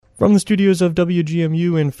From the studios of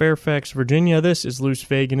WGMU in Fairfax, Virginia, this is Loose,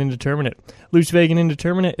 Vague, and Indeterminate. Loose, Vague, and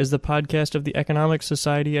Indeterminate is the podcast of the Economics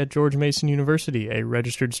Society at George Mason University, a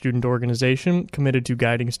registered student organization committed to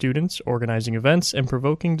guiding students, organizing events, and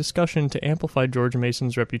provoking discussion to amplify George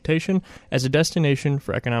Mason's reputation as a destination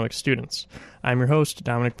for economics students. I'm your host,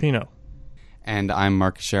 Dominic Pino. And I'm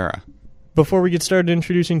Mark Shera. Before we get started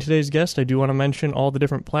introducing today's guest, I do want to mention all the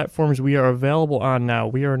different platforms we are available on now.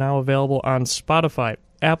 We are now available on Spotify,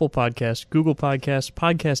 Apple Podcasts, Google Podcasts,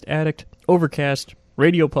 Podcast Addict, Overcast,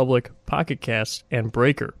 Radio Public, Pocket Casts, and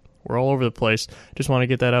Breaker. We're all over the place. Just want to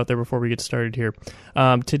get that out there before we get started here.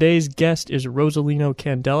 Today's guest is Rosalino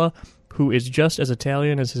Candela, who is just as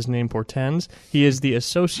Italian as his name portends. He is the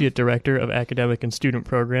Associate Director of Academic and Student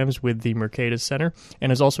Programs with the Mercatus Center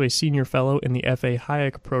and is also a Senior Fellow in the F.A.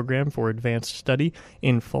 Hayek Program for Advanced Study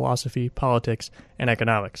in Philosophy, Politics, and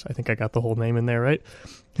Economics. I think I got the whole name in there, right?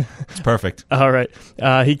 It's perfect. All right.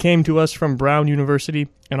 He came to us from Brown University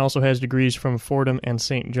and also has degrees from Fordham and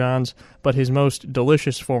St. John's, but his most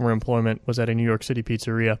delicious former employment was at a New York City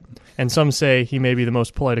pizzeria. And some say he may be the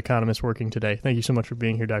most polite economist working today. Thank you so much for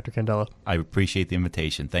being here, Dr. Candela. I appreciate the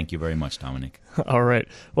invitation. Thank you very much, Dominic. All right.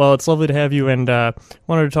 Well, it's lovely to have you, and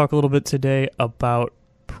wanted to talk a little bit today about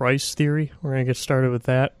price theory. We're going to get started with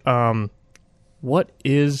that. What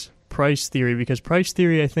is price theory? Because price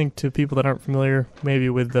theory, I think, to people that aren't familiar maybe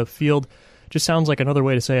with the field, just sounds like another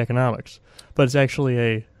way to say economics, but it's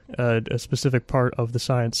actually a specific part of the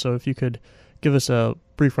science. So if you could give us a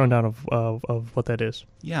brief rundown of what that is.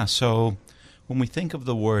 Yeah, so when we think of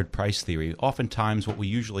the word price theory, oftentimes what we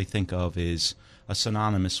usually think of is a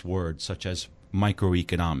synonymous word such as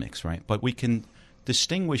microeconomics, right? But we can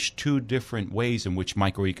distinguish two different ways in which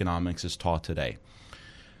microeconomics is taught today.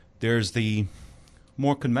 There's the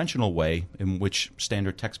more conventional way in which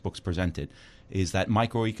standard textbooks present it, is that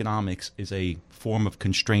microeconomics is a form of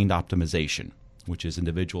constrained optimization, which is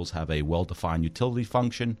individuals have a well-defined utility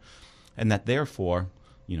function, and that therefore,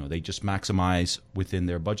 they just maximize within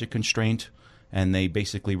their budget constraint, and they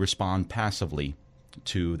basically respond passively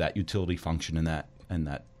to that utility function and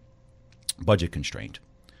that budget constraint.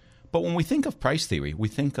 But when we think of price theory, we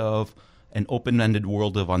think of an open-ended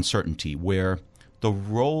world of uncertainty where the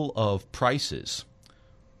role of prices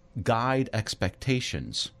guide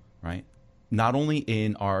expectations, right? Not only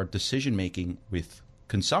in our decision-making with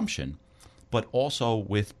consumption, but also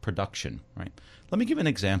with production, right? Let me give an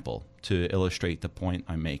example to illustrate the point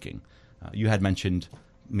I'm making. You had mentioned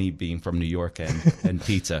me being from New York and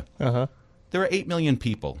pizza. Uh-huh. There are 8 million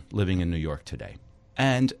people living in New York today.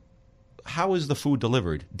 And how is the food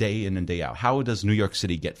delivered day in and day out? How does New York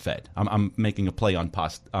City get fed? I'm making a play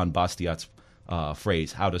on Bastiat's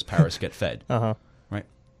phrase, how does Paris get fed? Uh-huh. Right?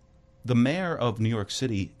 The mayor of New York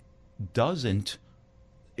City doesn't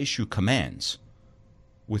issue commands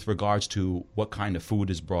with regards to what kind of food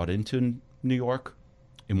is brought into New York,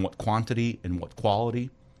 in what quantity, in what quality,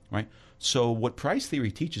 right? So what price theory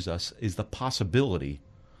teaches us is the possibility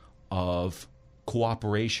of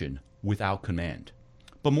cooperation without command.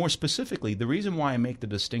 But more specifically, the reason why I make the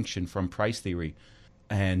distinction from price theory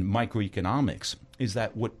and microeconomics is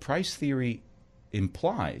that what price theory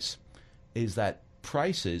implies is that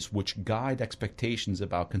prices which guide expectations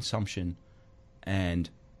about consumption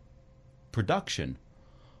and production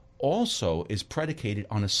also is predicated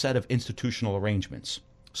on a set of institutional arrangements,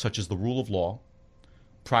 such as the rule of law,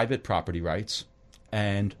 private property rights,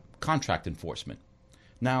 and contract enforcement.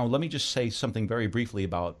 Now, let me just say something very briefly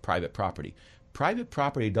about private property. Private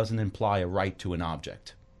property doesn't imply a right to an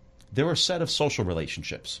object. There are a set of social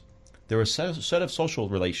relationships. There are a set of social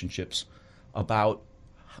relationships about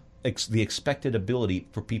the expected ability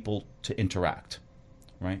for people to interact,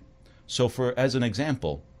 right? So as an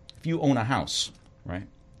example, if you own a house, right,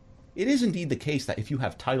 it is indeed the case that if you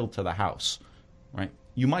have title to the house, right,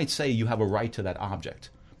 you might say you have a right to that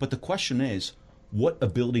object. But the question is, what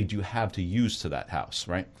ability do you have to use to that house,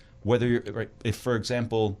 right? If, for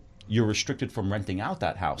example, you're restricted from renting out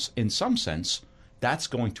that house, in some sense, that's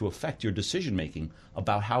going to affect your decision-making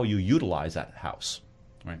about how you utilize that house.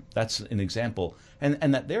 Right. That's an example.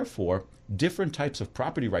 And that therefore, different types of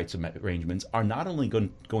property rights arrangements are not only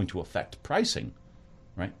going to affect pricing,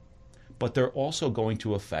 right, but they're also going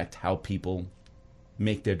to affect how people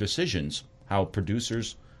make their decisions, how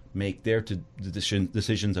producers make their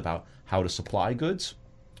decisions about how to supply goods,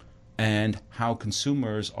 and how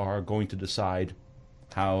consumers are going to decide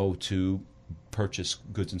how to purchase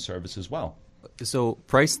goods and services as well. So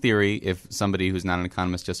price theory, if somebody who's not an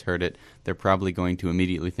economist just heard it, they're probably going to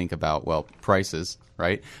immediately think about, well, prices,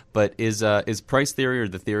 right? But is price theory, or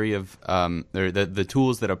the theory of or the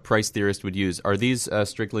tools that a price theorist would use, are these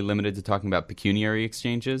strictly limited to talking about pecuniary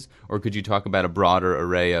exchanges, or could you talk about a broader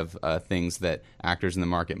array of things that actors in the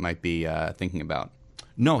market might be thinking about?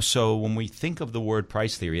 No, so when we think of the word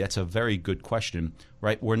price theory, that's a very good question,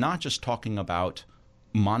 right? We're not just talking about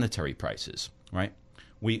monetary prices, right?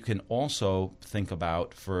 We can also think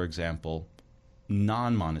about, for example,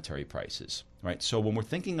 non-monetary prices, right? So when we're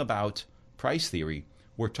thinking about price theory,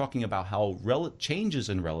 we're talking about how changes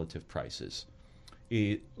in relative prices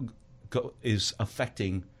is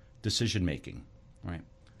affecting decision-making, right?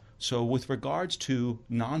 So with regards to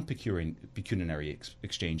non-pecuniary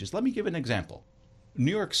exchanges, let me give an example.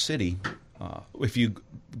 New York City,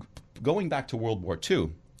 going back to World War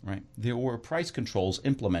II, right, there were price controls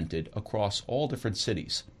implemented across all different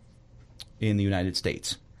cities in the United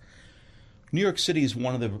States. New York City is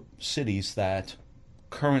one of the cities that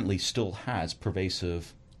currently still has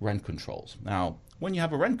pervasive rent controls. Now, when you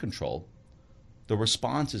have a rent control, the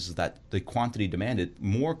response is that the quantity demanded,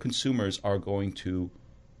 more consumers are going to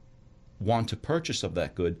want to purchase of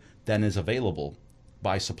that good than is available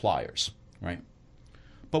by suppliers, right?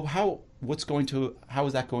 But how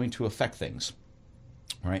is that going to affect things?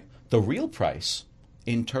 Right? The real price,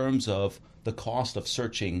 in terms of the cost of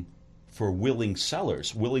searching for willing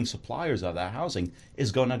suppliers of that housing,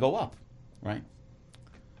 is going to go up, right?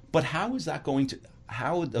 But how does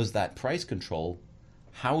that price control,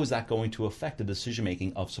 how is that going to affect the decision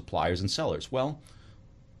making of suppliers and sellers? Well,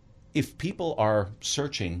 if people are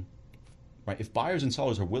searching, right, if buyers and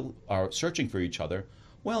sellers are searching for each other,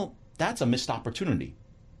 well, that's a missed opportunity.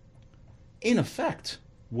 In effect,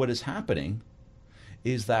 what is happening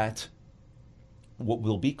is that what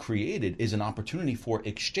will be created is an opportunity for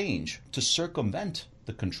exchange to circumvent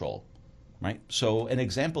the control, right? So an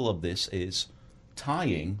example of this is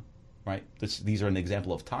tying, right? These are an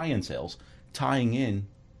example of tie-in sales, tying in,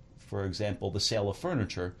 for example, the sale of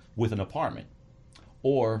furniture with an apartment,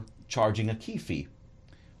 or charging a key fee.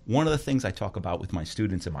 One of the things I talk about with my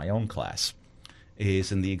students in my own class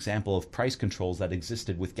is in the example of price controls that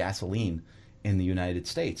existed with gasoline in the United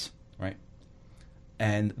States, right?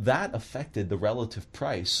 And that affected the relative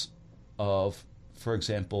price of, for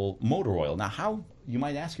example, motor oil. Now, you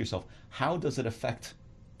might ask yourself, how does it affect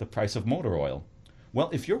the price of motor oil? Well,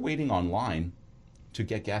 if you're waiting online to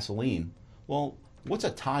get gasoline, well, what's a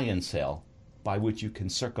tie-in sale by which you can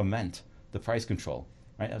circumvent the price control,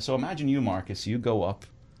 right? So imagine you, Marcus, you go up,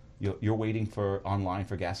 you're waiting online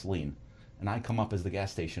for gasoline, and I come up as the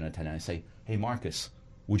gas station attendant. I say, hey, Marcus,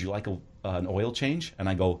 would you like an oil change? And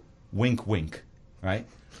I go, wink, wink. Right?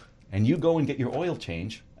 And you go and get your oil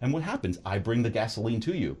change, and what happens? I bring the gasoline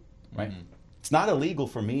to you, right? Mm-hmm. It's not illegal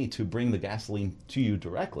for me to bring the gasoline to you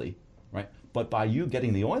directly, right? But by you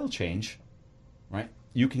getting the oil change, right,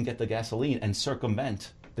 you can get the gasoline and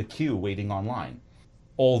circumvent the queue waiting online.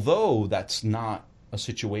 Although that's not a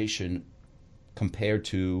situation compared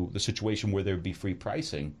to the situation where there'd be free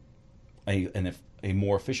pricing, a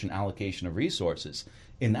more efficient allocation of resources,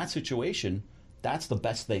 in that situation, that's the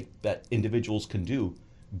best that individuals can do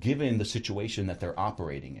given the situation that they're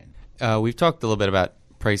operating in. We've talked a little bit about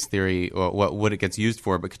price theory, or what it gets used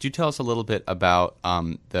for, but could you tell us a little bit about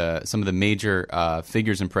some of the major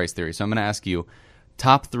figures in price theory? So I'm going to ask you,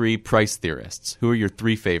 top 3 price theorists. Who are your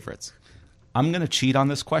 3 favorites? I'm going to cheat on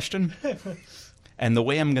this question. And the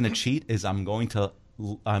way I'm going to cheat is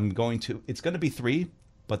it's going to be 3,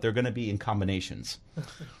 but they're going to be in combinations.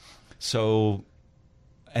 So,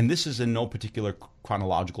 and this is in no particular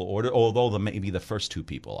chronological order, although maybe the first 2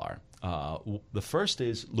 people are. The first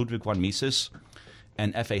is Ludwig von Mises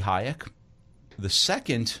and F.A. Hayek. The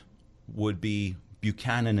second would be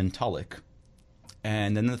Buchanan and Tullock.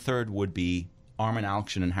 And then the third would be Armin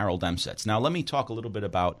Alkshin and Harold Emsetz. Now, let me talk a little bit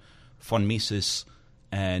about von Mises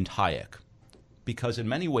and Hayek, because in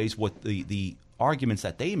many ways what the arguments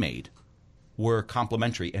that they made were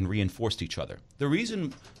complementary and reinforced each other. The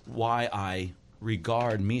reason why I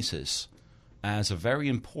regard Mises as a very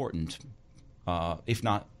important, if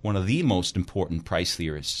not one of the most important price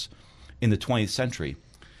theorists in the 20th century,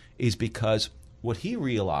 is because what he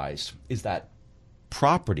realized is that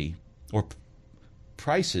property or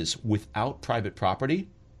prices without private property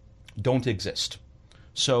don't exist.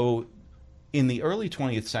 So in the early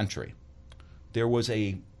 20th century, there was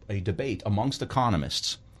a debate amongst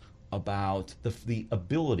economists about the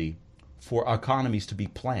ability for economies to be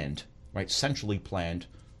planned, right, centrally planned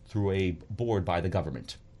through a board by the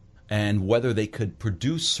government. and whether they could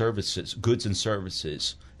produce services, goods and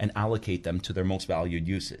services, and allocate them to their most valued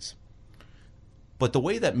uses. But the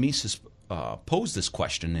way that Mises posed this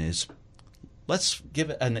question is, let's give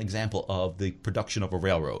an example of the production of a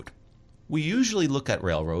railroad. We usually look at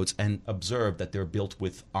railroads and observe that they're built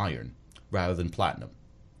with iron rather than platinum.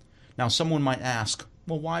 Now, someone might ask,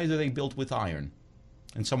 well, why are they built with iron?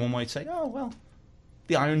 And someone might say, oh, well,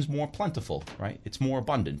 the iron's more plentiful, right? It's more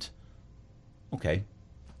abundant. Okay,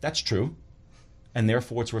 that's true. And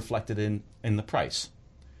therefore, it's reflected in the price.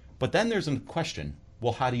 But then there's a question,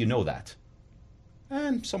 well, how do you know that?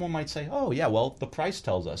 And someone might say, oh, yeah, well, the price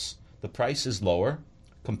tells us the price is lower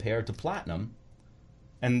compared to platinum,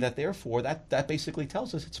 and that therefore that basically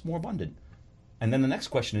tells us it's more abundant. And then the next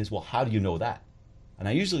question is, well, how do you know that? And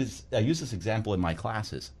I use this example in my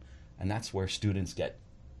classes, and that's where students get,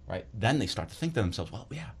 right? Then they start to think to themselves, well,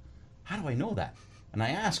 yeah, how do I know that? And I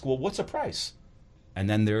ask, well, what's a price? And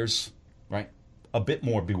then there's, right, a bit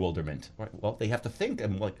more bewilderment. Right? Well, they have to think,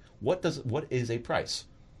 and like, what is a price?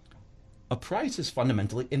 A price is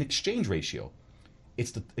fundamentally an exchange ratio.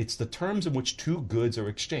 It's the terms in which two goods are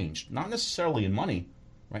exchanged, not necessarily in money,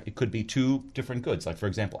 right? It could be two different goods, like, for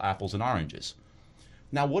example, apples and oranges.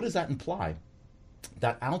 Now, what does that imply?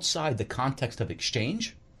 That outside the context of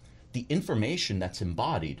exchange, the information that's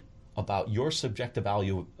embodied about your subjective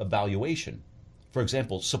evaluation, for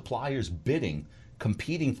example, suppliers bidding,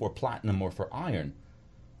 competing for platinum or for iron,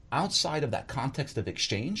 outside of that context of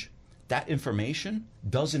exchange, that information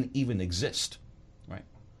doesn't even exist, right?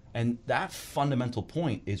 And that fundamental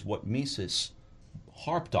point is what Mises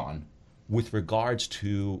harped on with regards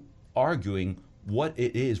to arguing what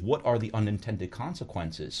it is, what are the unintended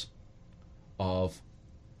consequences of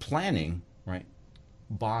planning, right,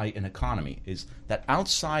 by an economy, is that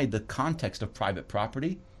outside the context of private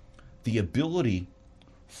property, the ability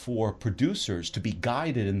for producers to be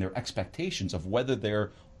guided in their expectations of whether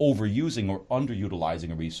they're overusing or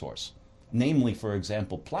underutilizing a resource, namely, for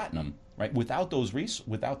example, platinum, right? Without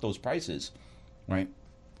those prices, right,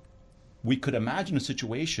 we could imagine a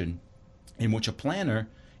situation in which a planner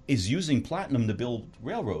is using platinum to build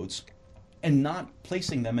railroads and not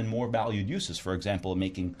placing them in more valued uses, for example,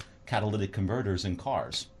 making catalytic converters in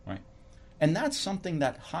cars, right? And that's something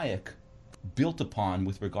that Hayek built upon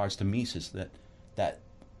with regards to Mises, that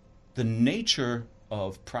the nature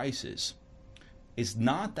of prices is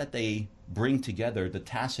not that they bring together the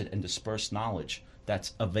tacit and dispersed knowledge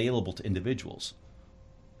that's available to individuals.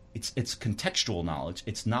 It's contextual knowledge.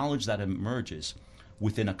 It's knowledge that emerges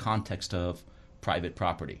within a context of private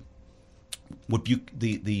property. What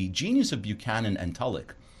the genius of Buchanan and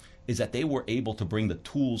Tullock is that they were able to bring the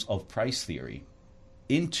tools of price theory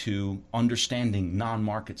into understanding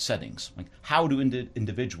non-market settings. Like, how do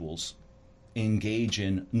individuals engage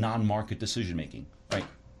in non-market decision-making, right,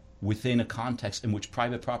 within a context in which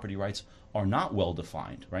private property rights are not well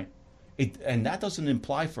defined, right? And that doesn't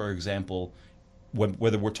imply, for example,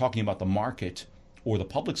 whether we're talking about the market or the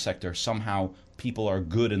public sector, somehow people are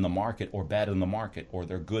good in the market or bad in the market, or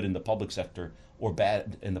they're good in the public sector or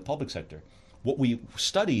bad in the public sector. What we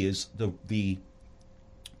study is the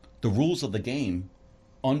rules of the game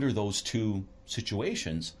under those two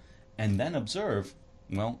situations, and then observe,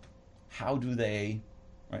 well, how do they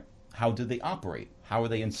operate? How are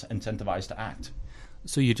they incentivized to act?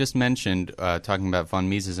 So you just mentioned, talking about von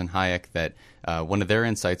Mises and Hayek, that one of their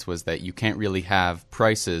insights was that you can't really have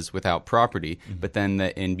prices without property, but then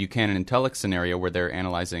in Buchanan and Tulloch's scenario, where they're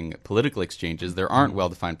analyzing political exchanges, there aren't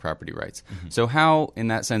well-defined property rights. So how, in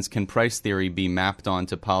that sense, can price theory be mapped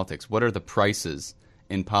onto politics? What are the prices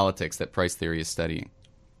in politics that price theory is studying?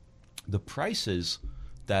 The prices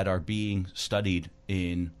that are being studied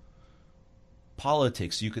in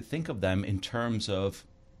politics, you could think of them in terms of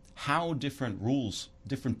how different rules,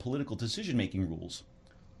 different political decision-making rules,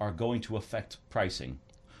 are going to affect pricing.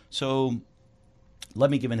 So let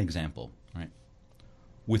me give an example, right,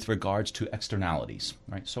 with regards to externalities,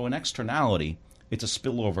 right? So an externality, it's a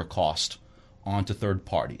spillover cost onto third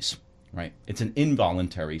parties, right? It's an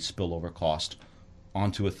involuntary spillover cost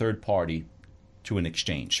onto a third party to an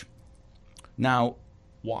exchange. Now,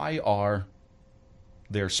 why are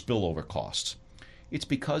there spillover costs? It's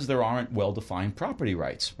because there aren't well-defined property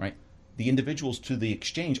rights, right? The individuals to the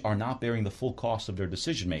exchange are not bearing the full cost of their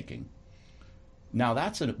decision-making. Now,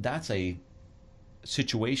 that's a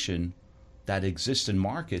situation that exists in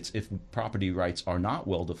markets if property rights are not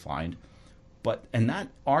well-defined, and that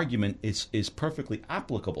argument is perfectly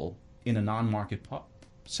applicable in a non-market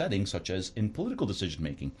setting, such as in political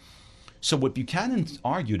decision-making. So what Buchanan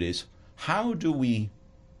argued is, how do we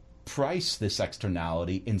price this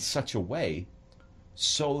externality in such a way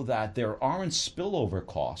so that there aren't spillover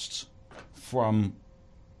costs from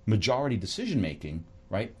majority decision making,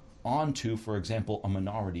 right, onto, for example, a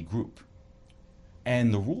minority group.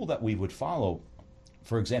 And the rule that we would follow,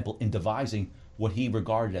 for example, in devising what he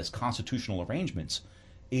regarded as constitutional arrangements,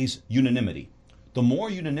 is unanimity. The more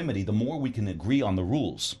unanimity, the more we can agree on the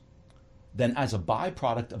rules. Then as a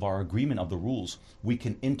byproduct of our agreement of the rules, we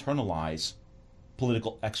can internalize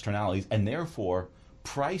political externalities and therefore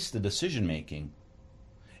price the decision making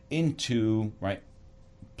into, right,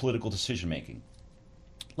 political decision making.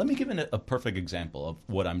 Let me give a perfect example of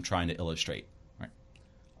what I'm trying to illustrate. Right?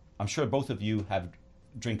 I'm sure both of you have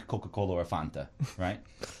drink Coca-Cola or Fanta, right?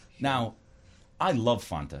 Now, I love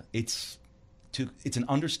Fanta. It's an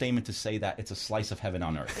understatement to say that it's a slice of heaven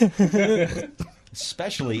on earth,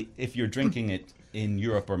 especially if you're drinking it in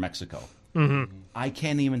Europe or Mexico. Mm-hmm. I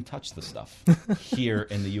can't even touch the stuff here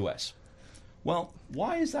in the U.S. Well,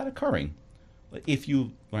 why is that occurring? If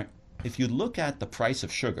you look at the price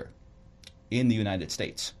of sugar in the United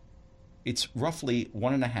States, it's roughly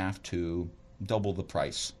 1.5 to double the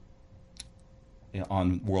price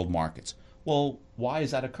on world markets. Well, why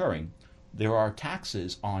is that occurring? There are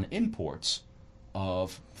taxes on imports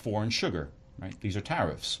of foreign sugar, right? These are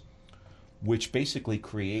tariffs, which basically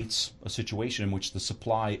creates a situation in which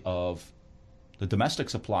the domestic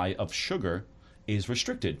supply of sugar is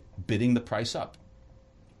restricted, bidding the price up.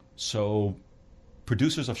 So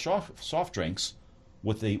producers of soft drinks,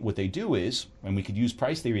 what they do is, and we could use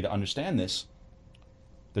price theory to understand this,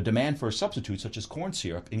 the demand for a substitute such as corn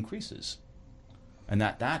syrup increases. And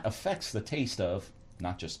that affects the taste of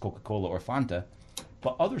not just Coca-Cola or Fanta,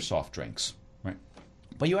 but other soft drinks, right?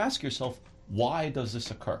 But you ask yourself, why does this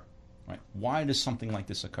occur, right? Why does something like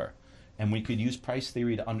this occur? And we could use price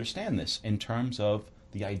theory to understand this in terms of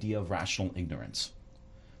the idea of rational ignorance.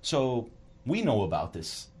 So we know about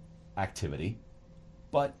this activity,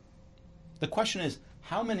 but the question is,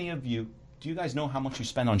 how many of you, do you guys know how much you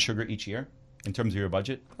spend on sugar each year in terms of your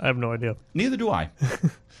budget? I have no idea. Neither do I.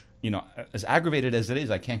 As aggravated as it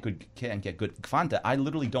is, I can't get good Fanta. I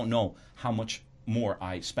literally don't know how much more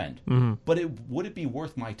I spend. Mm-hmm. But would it be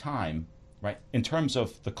worth my time, right? In terms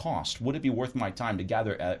of the cost, would it be worth my time to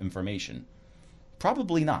gather information?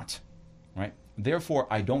 Probably not, right? Therefore,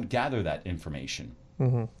 I don't gather that information.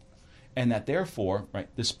 Mm-hmm. And that therefore, right,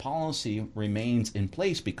 this policy remains in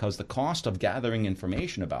place because the cost of gathering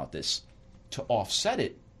information about this to offset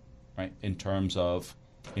it, right, in terms of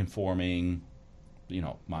informing,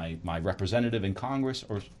 my representative in Congress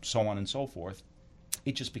or so on and so forth,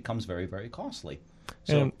 it just becomes very, very costly.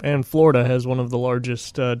 So, and Florida has one of the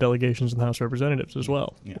largest delegations in the House of Representatives as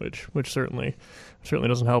well, yeah. which certainly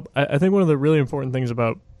doesn't help. I think one of the really important things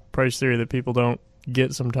about price theory that people don't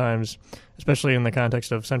get sometimes, especially in the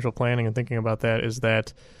context of central planning and thinking about that, is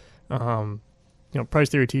that price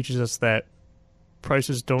theory teaches us that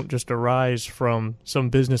prices don't just arise from some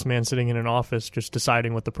businessman sitting in an office just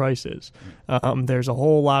deciding what the price is. There's a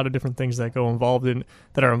whole lot of different things that are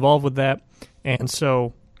involved with that, and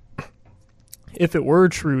so if it were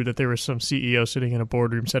true that there was some CEO sitting in a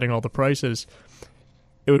boardroom setting all the prices,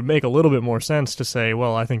 it would make a little bit more sense to say,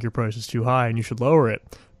 well, I think your price is too high and you should lower it.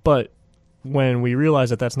 But when we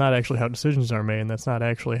realize that that's not actually how decisions are made, and that's not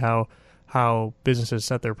actually how businesses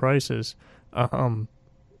set their prices,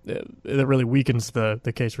 it really weakens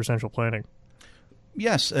the case for central planning.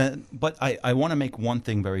 Yes, but I want to make one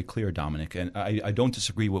thing very clear, Dominic, and I don't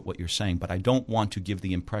disagree with what you're saying, but I don't want to give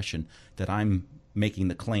the impression that I'm making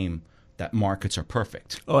the claim that markets are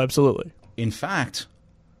perfect. Oh, absolutely. In fact,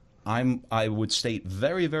 I would state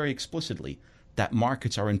very, very explicitly that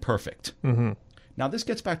markets are imperfect. Mm-hmm. Now, this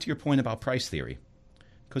gets back to your point about price theory,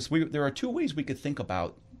 because there are two ways we could thinking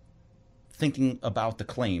about the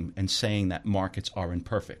claim and saying that markets are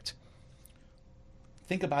imperfect.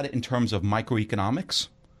 Think about it in terms of microeconomics,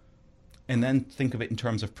 and then think of it in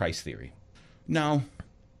terms of price theory. Now,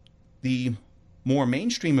 the more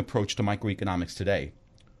mainstream approach to microeconomics today,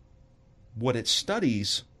 what it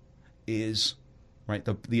studies is, right,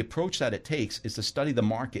 the approach that it takes is to study the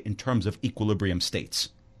market in terms of equilibrium states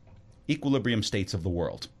of the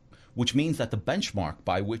world, which means that the benchmark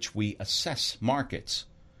by which we assess markets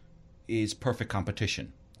is perfect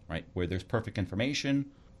competition, right, where there's perfect information,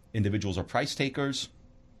 individuals are price takers,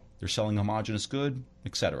 they're selling homogeneous good,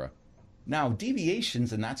 etc. Now,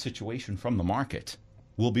 deviations in that situation from the market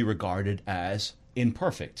will be regarded as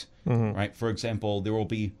imperfect, mm-hmm. right? For example, there will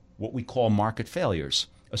be what we call market failures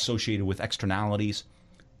associated with externalities,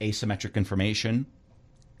 asymmetric information,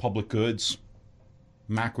 public goods,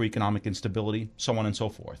 macroeconomic instability, so on and so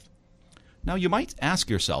forth. Now, you might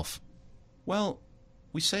ask yourself, well,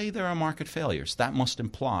 we say there are market failures. That must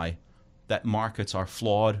imply that markets are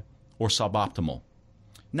flawed or suboptimal.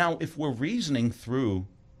 Now, if we're reasoning through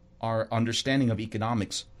our understanding of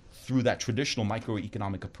economics through that traditional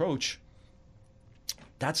microeconomic approach,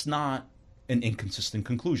 that's not an inconsistent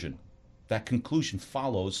conclusion. That conclusion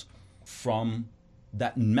follows from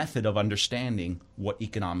that method of understanding what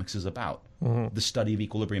economics is about, the study of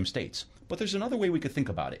equilibrium states. But there's another way we could think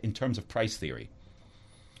about it in terms of price theory,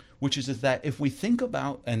 which is that if we think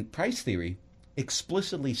about, and price theory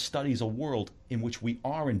explicitly studies a world in which we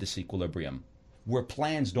are in disequilibrium, where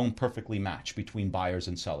plans don't perfectly match between buyers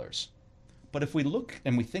and sellers. But if we look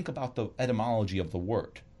and we think about the etymology of the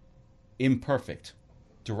word, imperfect,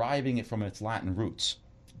 deriving it from its Latin roots,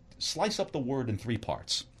 slice up the word in three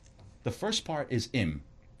parts. The first part is im,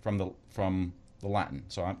 from the Latin.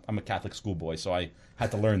 So I'm a Catholic schoolboy, so I had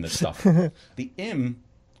to learn this stuff. The im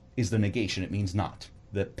is the negation. It means not.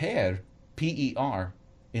 The per, P-E-R,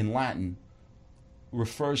 in Latin,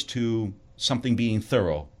 refers to something being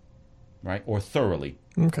thorough, right, or thoroughly.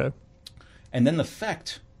 Okay. And then the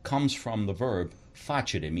fect comes from the verb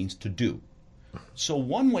facere, means to do. So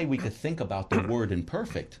one way we could think about the word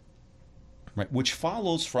imperfect, right, which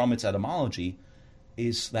follows from its etymology,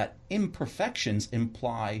 is that imperfections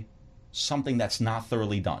imply something that's not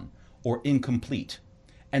thoroughly done or incomplete.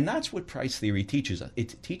 And that's what price theory teaches us.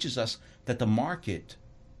 It teaches us that the market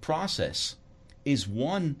process is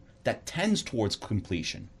one that tends towards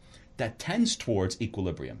completion, that tends towards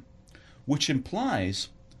equilibrium, which implies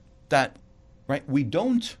that, right, we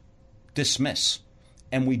don't dismiss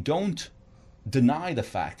and we don't deny the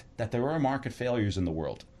fact that there are market failures in the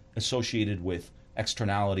world associated with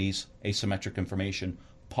externalities, asymmetric information,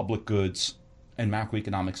 public goods, and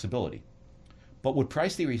macroeconomic stability. But what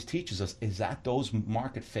price theory teaches us is that those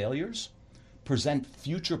market failures present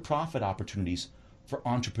future profit opportunities for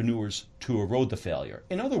entrepreneurs to erode the failure.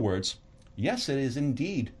 In other words, yes, it is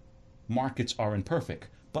indeed markets are imperfect,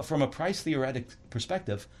 but from a price theoretic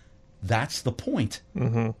perspective, that's the point.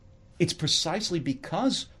 Mm-hmm. It's precisely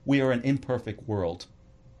because we are an imperfect world,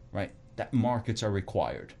 right, that markets are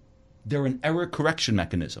required. They're an error correction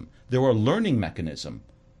mechanism. They're a learning mechanism.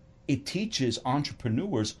 It teaches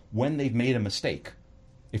entrepreneurs when they've made a mistake.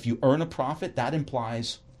 If you earn a profit, that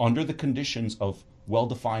implies, under the conditions of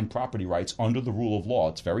well-defined property rights, under the rule of law,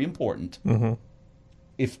 it's very important. Mm-hmm.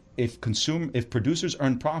 If producers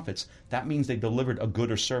earn profits, that means they delivered a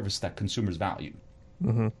good or service that consumers value.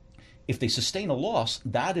 Mm-hmm. If they sustain a loss,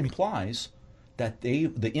 that implies that the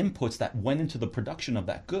inputs that went into the production of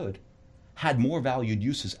that good had more valued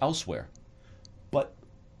uses elsewhere. But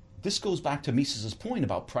this goes back to Mises's point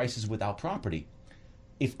about prices without property.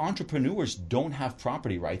 If entrepreneurs don't have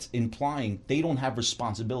property rights, implying they don't have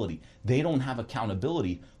responsibility, they don't have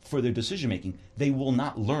accountability for their decision making, they will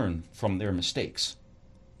not learn from their mistakes.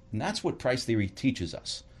 And that's what price theory teaches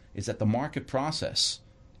us, is that the market process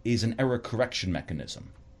is an error correction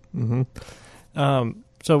mechanism. Mm-hmm.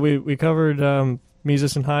 So we covered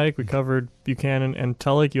Mises and Hayek, we covered Buchanan and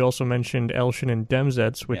Tullock. You also mentioned Elshin and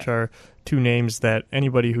Demsetz, which are two names that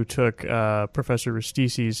anybody who took Professor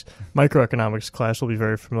Ristisi's microeconomics class will be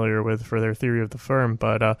very familiar with for their theory of the firm.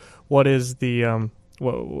 But what is the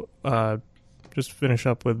just finish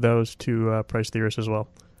up with those two price theorists as well.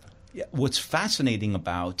 Yeah, what's fascinating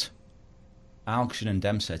about Alexian and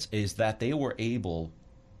Demsetz is that they were able,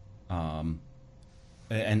 and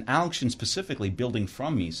Alexian specifically building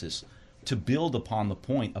from Mises, to build upon the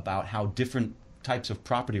point about how different types of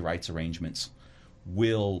property rights arrangements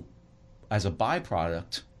will, as a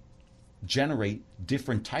byproduct, generate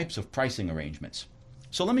different types of pricing arrangements.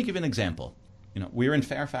 So let me give you an example. We're in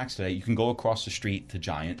Fairfax today. You can go across the street to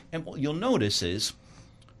Giant, and what you'll notice is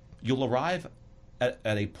you'll arrive at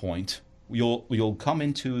a point, you'll come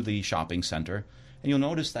into the shopping center, and you'll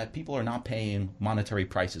notice that people are not paying monetary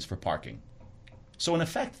prices for parking. So in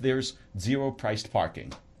effect, there's zero-priced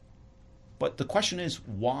parking. But the question is,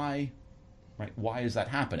 why? Right? Why is that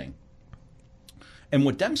happening? And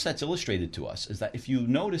what Demsetz illustrated to us is that if you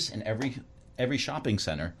notice in every shopping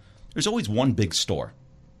center, there's always one big store.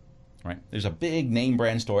 Right? There's a big name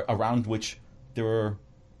brand store around which there are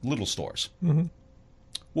little stores. Mm-hmm.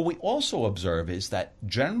 What we also observe is that,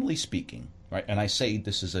 generally speaking, right, and I say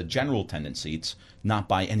this is a general tendency, it's not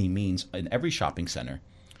by any means in every shopping center,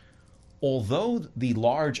 although the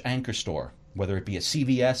large anchor store, whether it be a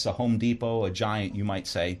CVS, a Home Depot, a Giant, you might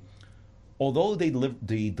say, although they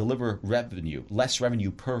deliver revenue, less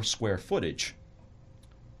revenue per square footage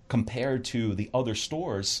compared to the other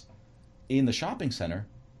stores in the shopping center,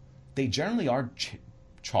 they generally are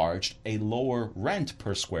charged a lower rent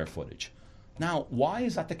per square footage. Now, why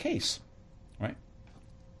is that the case? Right?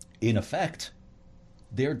 In effect,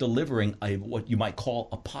 they're delivering what you might call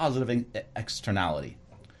a positive externality,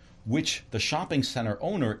 which the shopping center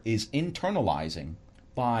owner is internalizing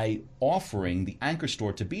by offering the anchor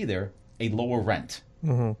store to be there a lower rent.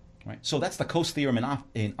 Mm-hmm. Right? So that's the Coase theorem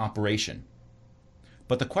in operation.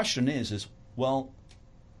 But the question is, well,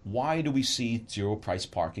 why do we see zero price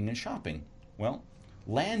parking in shopping? Well,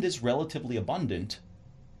 land is relatively abundant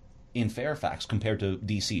in Fairfax compared to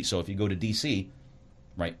DC. So if you go to DC,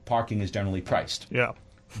 right, parking is generally priced. Yeah.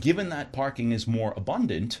 Given that parking is more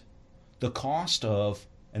abundant, the cost of,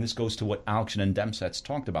 and this goes to what Alkshin and Demsetz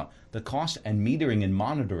talked about, the cost and metering and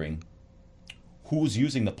monitoring who's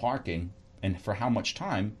using the parking and for how much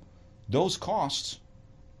time, those costs,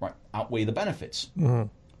 right, outweigh the benefits. Mm-hmm.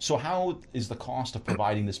 So how is the cost of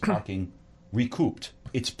providing this parking recouped?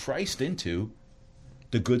 It's priced into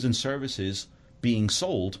the goods and services being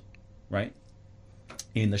sold, right,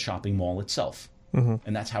 in the shopping mall itself. Mm-hmm.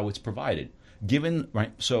 And that's how it's provided. Given,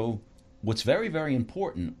 right, so what's very, very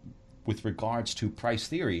important with regards to price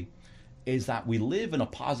theory is that we live in a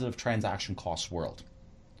positive transaction cost world.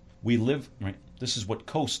 We live, right, this is what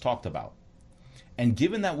Coase talked about. And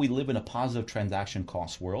given that we live in a positive transaction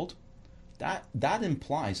cost world, that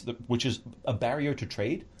implies, which is a barrier to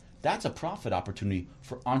trade, that's a profit opportunity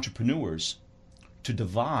for entrepreneurs to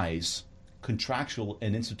devise contractual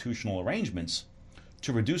and institutional arrangements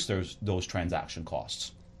to reduce those transaction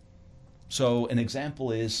costs. So an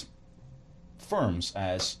example is firms,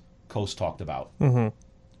 as Coase talked about, Mm-hmm.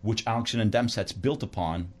 which Alkshin and Demsetz built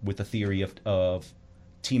upon with the theory of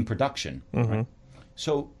team production. Mm-hmm. Right?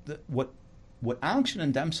 So what Alkshin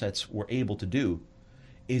and Demsetz were able to do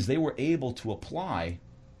is they were able to apply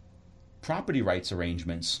property rights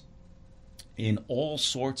arrangements in all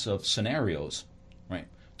sorts of scenarios, right,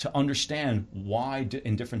 to understand why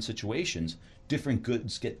in different situations different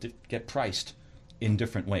goods get priced in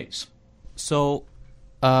different ways. So,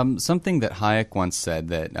 something that Hayek once said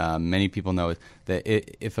that many people know is that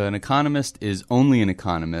if an economist is only an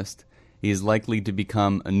economist, he is likely to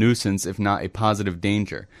become a nuisance, if not a positive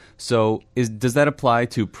danger. So does that apply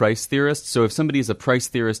to price theorists? So if somebody is a price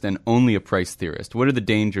theorist and only a price theorist, what are the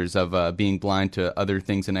dangers of being blind to other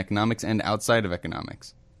things in economics and outside of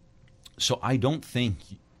economics? So I don't think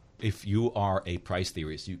if you are a price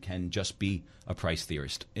theorist, you can just be a price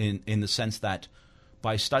theorist in the sense that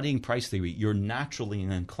by studying price theory, you're naturally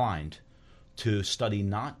inclined to study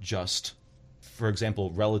not just, for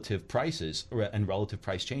example, relative prices and relative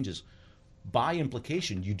price changes. By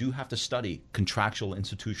implication, you do have to study contractual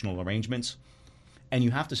institutional arrangements, and you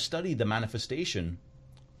have to study the manifestation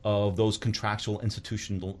of those contractual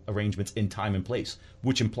institutional arrangements in time and place,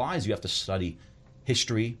 which implies you have to study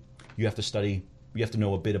history, you have to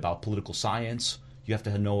know a bit about political science, you have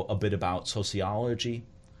to know a bit about sociology,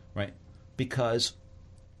 right? Because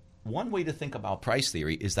one way to think about price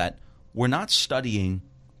theory is that we're not studying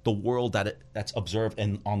the world that's observed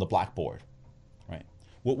on the blackboard, right?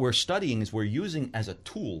 What we're studying is we're using as a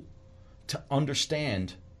tool to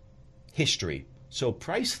understand history. So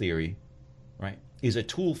price theory, right, is a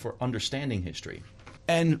tool for understanding history.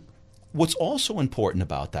 And what's also important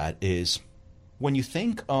about that is when you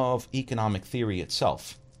think of economic theory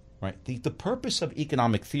itself, right, the purpose of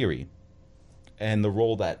economic theory and the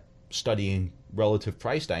role that studying relative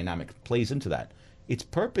price dynamic plays into that, its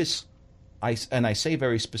purpose, I say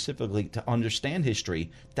very specifically, to understand history,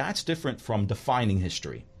 that's different from defining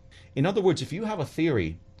history. In other words, if you have a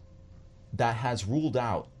theory that has ruled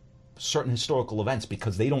out certain historical events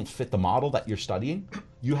because they don't fit the model that you're studying,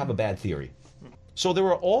 you have a bad theory. So there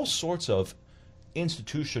are all sorts of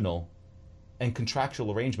institutional and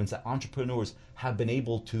contractual arrangements that entrepreneurs have been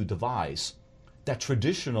able to devise that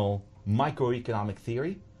traditional microeconomic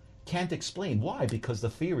theory can't explain. Why? Because the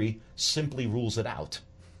theory simply rules it out.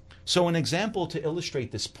 So an example to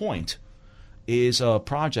illustrate this point is a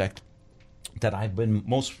project that I've been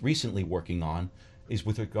most recently working on is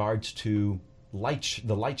with regards to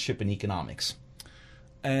the light ship in economics.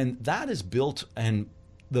 And that is built, and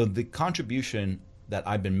the contribution that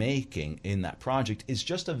I've been making in that project is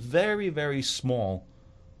just a very, very small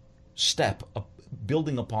step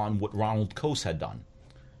building upon what Ronald Coase had done.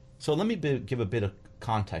 So let me give a bit of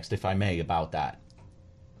context, if I may, about that.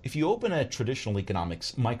 If you open a traditional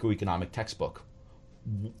economics, microeconomic textbook,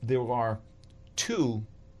 there are two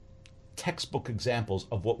textbook examples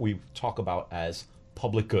of what we talk about as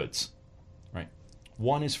public goods, right?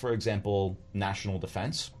 One is, for example, national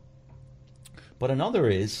defense, but another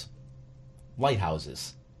is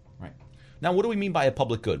lighthouses, right? Now, what do we mean by a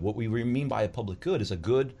public good? What we mean by a public good is a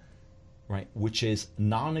good, right, which is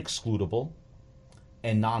non-excludable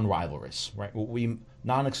and non-rivalrous, right?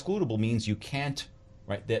 Non-excludable means you can't,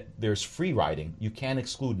 right? That there's free riding. You can't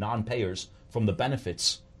exclude non-payers from the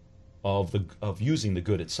benefits of using the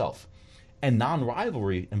good itself. And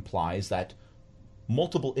non-rivalry implies that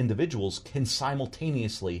multiple individuals can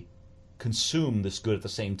simultaneously consume this good at the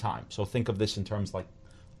same time. So think of this in terms like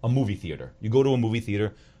a movie theater. You go to a movie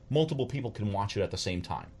theater, multiple people can watch it at the same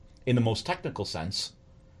time. In the most technical sense,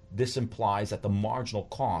 this implies that the marginal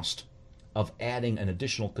cost of adding an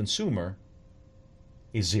additional consumer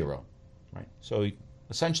is zero, right? So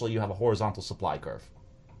essentially you have a horizontal supply curve.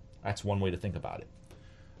 That's one way to think about it.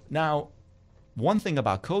 Now, one thing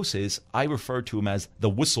about Coase is I refer to him as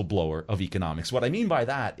the whistleblower of economics. What I mean by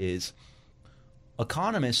that is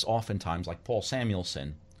economists oftentimes, like Paul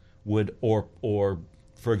Samuelson, would, or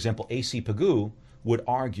for example, A.C. Pigou, would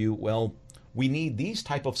argue, well, we need these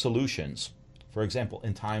type of solutions. For example,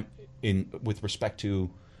 with respect to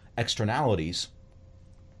externalities,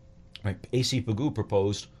 right? A.C. Pigou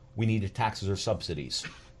proposed we needed taxes or subsidies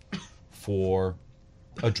for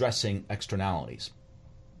addressing externalities.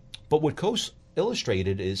 But what Coase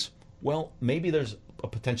illustrated is, well, maybe there's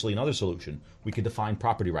potentially another solution. We could define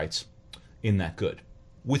property rights in that good.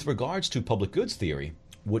 With regards to public goods theory,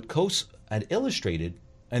 what Coase had illustrated,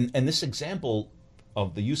 and this example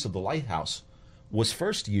of the use of the lighthouse was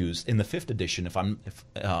first used in the 5th edition, if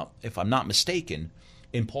I'm not mistaken,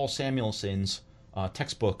 in Paul Samuelson's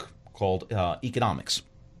textbook called Economics.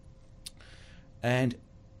 And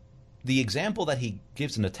the example that he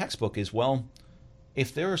gives in the textbook is, well,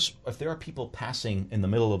 if there are people passing in the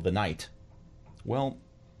middle of the night, well,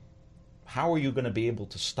 how are you going to be able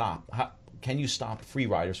to stop? How can you stop free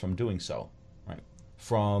riders from doing so, right?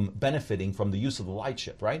 From benefiting from the use of the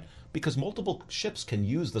lightship, right? Because multiple ships can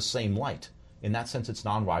use the same light. In that sense, it's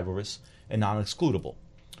non-rivalrous and non-excludable.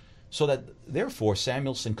 So that, therefore,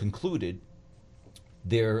 Samuelson concluded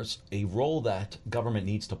there's a role that government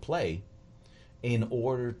needs to play in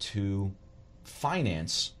order to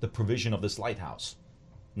finance the provision of this lighthouse,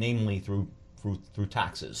 namely through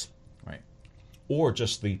taxes, right? Or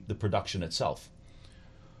just the production itself.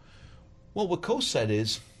 Well, what Coase said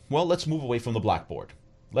is, well, let's move away from the blackboard.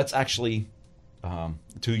 Let's actually,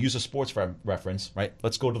 to use a sports reference, right?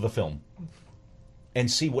 Let's go to the film and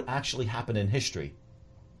see what actually happened in history.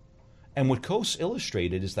 And what Coase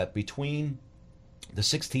illustrated is that between the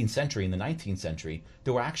 16th century and the 19th century,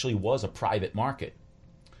 there actually was a private market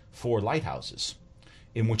for lighthouses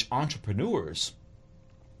in which entrepreneurs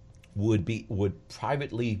would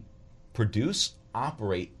privately produce,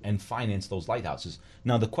 operate, and finance those lighthouses.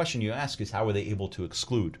 Now, the question you ask is, how are they able to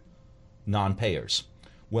exclude non-payers?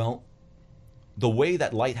 Well, the way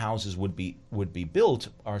that lighthouses would be built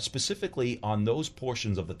are specifically on those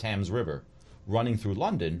portions of the Thames River running through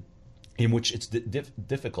London in which it's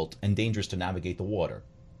difficult and dangerous to navigate the water.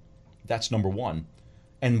 That's number one.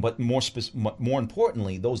 But more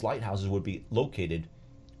importantly, those lighthouses would be located,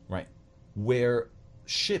 right, where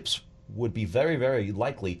ships would be very, very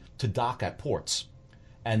likely to dock at ports,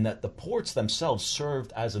 and that the ports themselves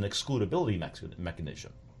served as an excludability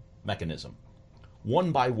mechanism,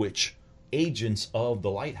 one by which agents of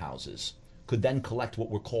the lighthouses could then collect what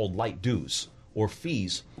were called light dues, or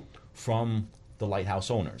fees, from the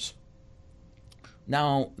lighthouse owners.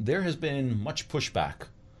 Now, there has been much pushback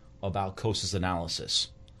about Coase's analysis,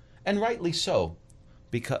 and rightly so,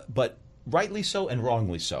 but rightly so and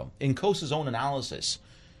wrongly so. In Coase's own analysis,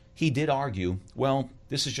 he did argue, well,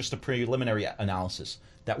 this is just a preliminary analysis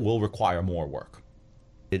that will require more work.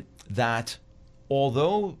 That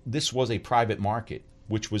although this was a private market,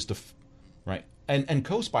 which was right, and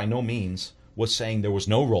Coase by no means was saying there was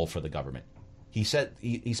no role for the government. He said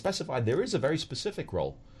he specified there is a very specific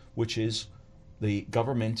role, which is the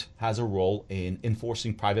government has a role in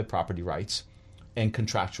enforcing private property rights and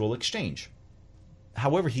contractual exchange.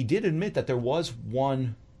 However, he did admit that there was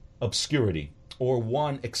one obscurity, or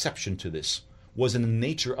one exception to this, was in the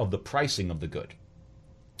nature of the pricing of the good.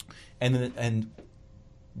 And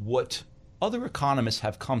what other economists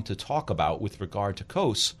have come to talk about with regard to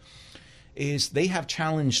Coase is they have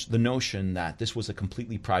challenged the notion that this was a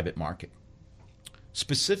completely private market,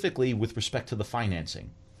 specifically with respect to the financing.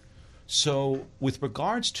 So with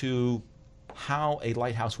regards to how a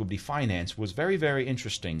lighthouse would be financed was very, very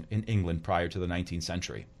interesting in England prior to the 19th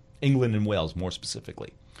century, England and Wales more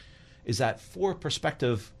specifically, is that for a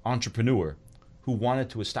prospective entrepreneur who wanted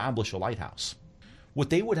to establish a lighthouse, what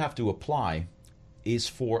they would have to apply is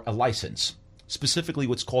for a license, specifically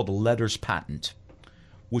what's called a letters patent,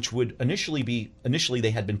 which would initially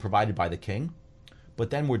they had been provided by the king, but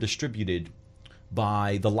then were distributed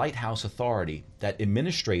by the lighthouse authority that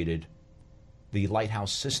administrated the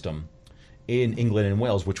lighthouse system in England and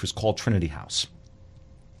Wales, which was called Trinity House.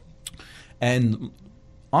 And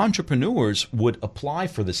entrepreneurs would apply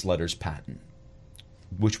for this letters patent,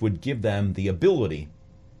 which would give them the ability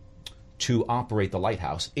to operate the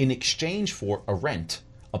lighthouse in exchange for a rent,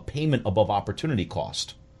 a payment above opportunity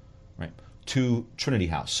cost, right, to Trinity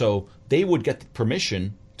House. So they would get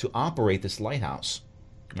permission to operate this lighthouse,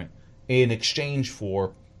 right, in exchange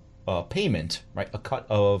for payment, right, a cut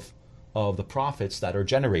of the profits that are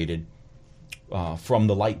generated from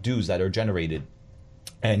the light dues that are generated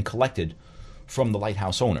and collected from the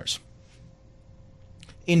lighthouse owners.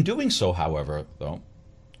 In doing so, however, though,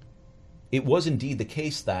 it was indeed the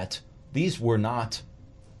case that these were not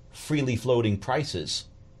freely floating prices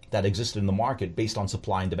that existed in the market based on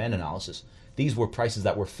supply and demand analysis. These were prices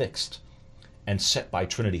that were fixed and set by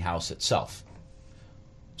Trinity House itself.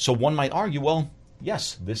 So one might argue, well,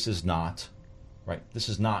 yes, this is not, right? This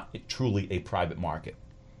is not truly a private market.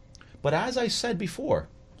 But as I said before,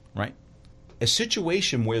 right, a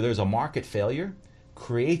situation where there's a market failure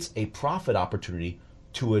creates a profit opportunity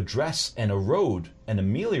to address and erode and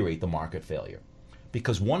ameliorate the market failure.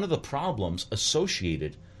 Because one of the problems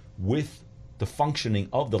associated with the functioning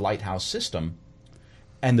of the lighthouse system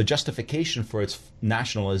and the justification for its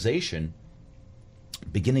nationalization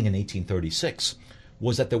beginning in 1836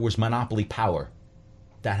 was that there was monopoly power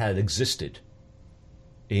that had existed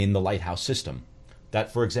in the lighthouse system.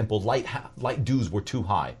 That, for example, light dues were too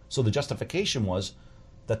high. So the justification was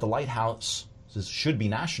that the lighthouses should be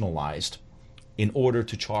nationalized in order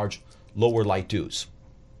to charge lower light dues.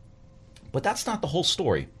 But that's not the whole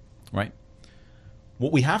story, right?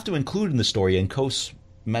 What we have to include in the story, and Coase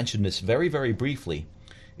mentioned this very, very briefly,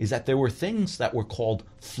 is that there were things that were called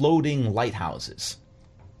floating lighthouses.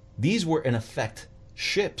 These were, in effect,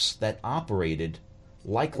 ships that operated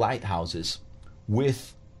like lighthouses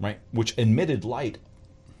with, right, which emitted light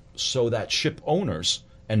so that ship owners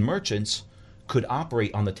and merchants could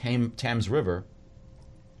operate on the Thames River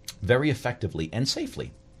very effectively and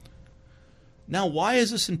safely. Now, why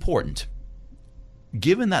is this important?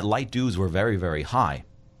 Given that light dues were very, very high,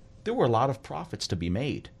 there were a lot of profits to be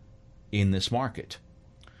made in this market.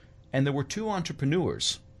 And there were two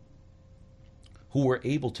entrepreneurs who were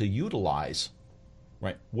able to utilize,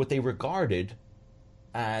 right, what they regarded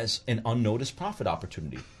as an unnoticed profit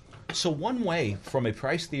opportunity. So one way, from a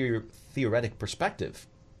price theoretic perspective,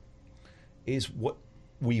 is what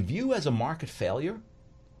we view as a market failure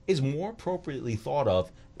is more appropriately thought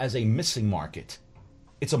of as a missing market.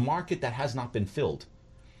 It's a market that has not been filled.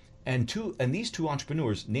 And these two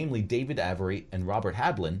entrepreneurs, namely David Avery and Robert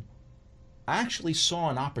Hablin, actually saw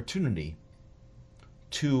an opportunity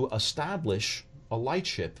to establish a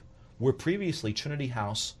lightship where previously Trinity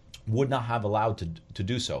House would not have allowed to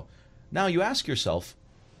do so. Now you ask yourself,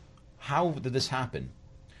 how did this happen?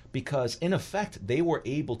 Because in effect, they were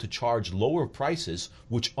able to charge lower prices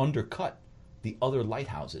which undercut the other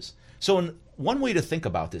lighthouses. So one way to think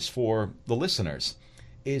about this for the listeners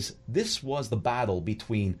is this was the battle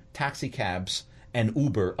between taxi cabs and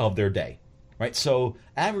Uber of their day, right? So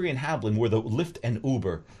Avery and Hablin were the Lyft and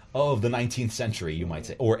Uber of the 19th century, you might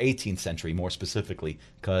say, or 18th century more specifically,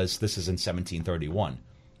 because this is in 1731.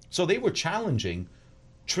 So they were challenging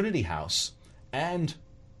Trinity House and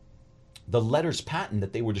the letters patent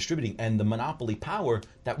that they were distributing and the monopoly power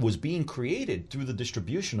that was being created through the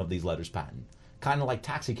distribution of these letters patent, kind of like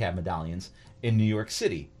taxi cab medallions in New York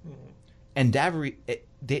City. Mm-hmm. And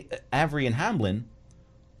Avery and Hablin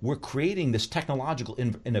were creating this technological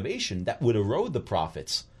innovation that would erode the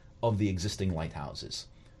profits of the existing lighthouses.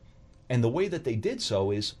 And the way that they did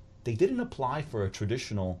so is they didn't apply for a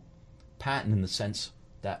traditional patent in the sense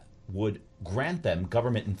that would grant them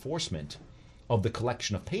government enforcement of the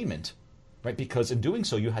collection of payment, right? Because in doing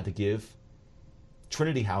so, you had to give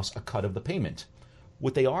Trinity House a cut of the payment.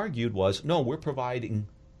 What they argued was, no, we're providing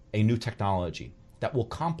a new technology that will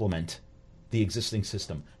complement the existing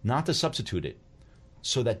system, not to substitute it,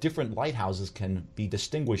 so that different lighthouses can be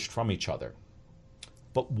distinguished from each other.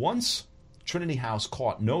 But once Trinity House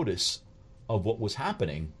caught notice of what was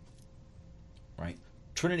happening, right,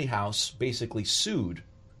 Trinity House basically sued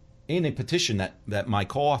in a petition that my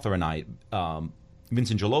co-author and I,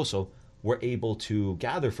 Vincent Geloso, were able to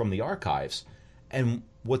gather from the archives. And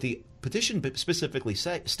what the petition specifically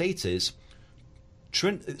states is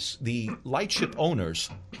the lightship owners,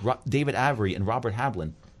 David Avery and Robert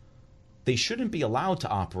Hablin, they shouldn't be allowed to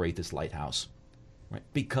operate this lighthouse, right?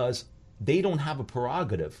 Because they don't have a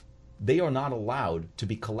prerogative. They are not allowed to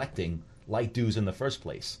be collecting light dues in the first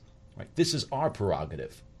place, right? This is our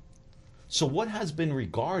prerogative. So what has been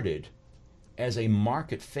regarded as a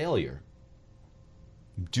market failure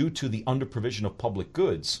due to the underprovision of public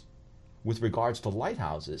goods with regards to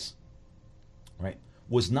lighthouses, right,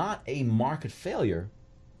 was not a market failure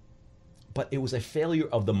but it was a failure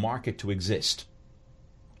of the market to exist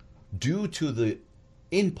due to the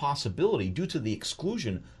impossibility, due to the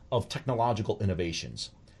exclusion of technological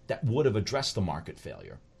innovations that would have addressed the market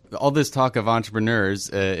failure. All this talk of entrepreneurs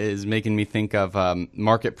is making me think of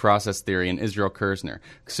market process theory and Israel Kirzner.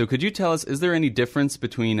 So could you tell us, is there any difference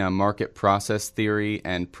between market process theory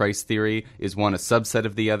and price theory? Is one a subset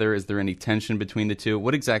of the other? Is there any tension between the two?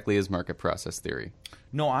 What exactly is market process theory?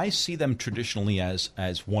 No, I see them traditionally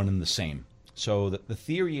as one and the same. So the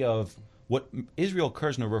theory of what Israel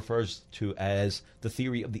Kirzner refers to as the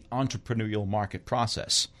theory of the entrepreneurial market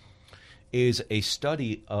process is a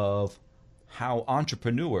study of how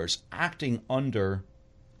entrepreneurs acting under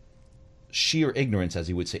sheer ignorance, as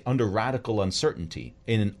he would say, under radical uncertainty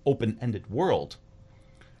in an open-ended world,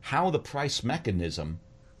 how the price mechanism,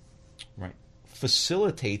 right,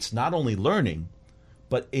 facilitates not only learning,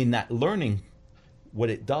 but in that learning, what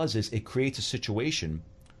it does is it creates a situation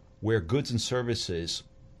where goods and services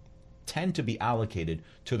tend to be allocated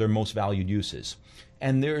to their most valued uses.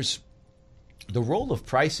 And the role of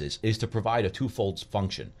prices is to provide a twofold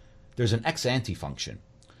function. There's an ex ante function,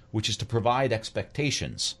 which is to provide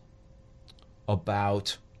expectations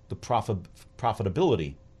about the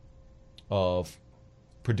profitability of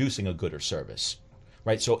producing a good or service,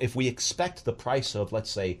 right? So if we expect the price of, let's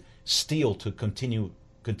say, steel to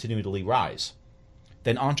continually rise,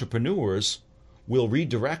 then entrepreneurs will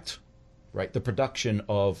redirect, right, the production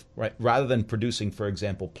of, right, rather than producing, for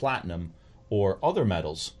example, platinum or other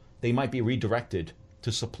metals, they might be redirected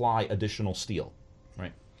to supply additional steel,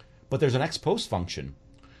 right? But there's an ex post function,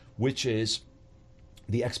 which is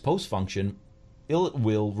the ex post function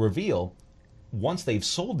will reveal once they've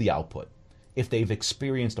sold the output if they've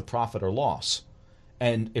experienced a profit or loss.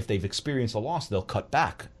 And if they've experienced a loss, they'll cut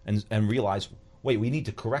back and realize, wait, we need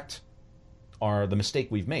to correct the mistake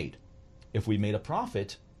we've made. If we made a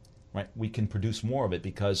profit, right, we can produce more of it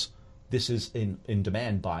because this is in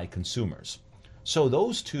demand by consumers. So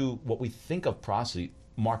those two, what we think of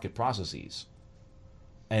market processes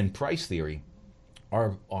and price theory,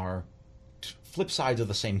 are flip sides of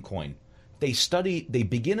the same coin. They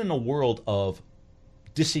begin in a world of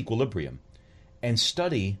disequilibrium and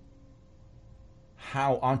study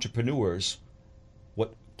how entrepreneurs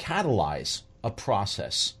catalyze a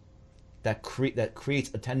process that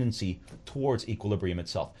creates a tendency towards equilibrium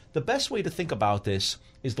itself. The best way to think about this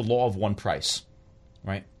is the law of one price,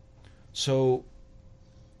 right? So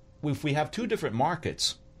if we have two different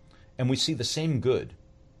markets and we see the same good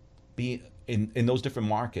be in those different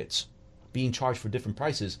markets being charged for different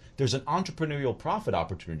prices, there's an entrepreneurial profit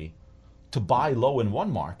opportunity to buy low in one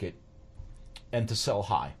market and to sell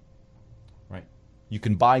high, right? You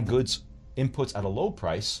can buy goods inputs at a low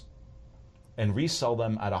price and resell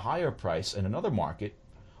them at a higher price in another market,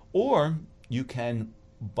 or you can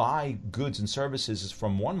buy goods and services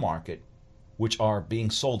from one market which are being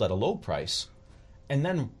sold at a low price and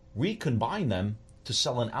then recombine them to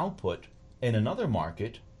sell an output in another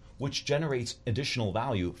market which generates additional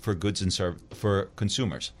value for goods and for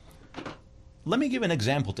consumers. Let me give an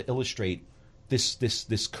example to illustrate this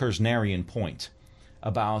Kirznerian point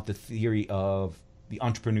about the theory of the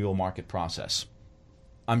entrepreneurial market process.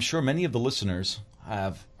 I'm sure many of the listeners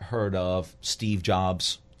have heard of Steve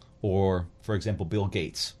Jobs or, for example, Bill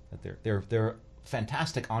Gates. They're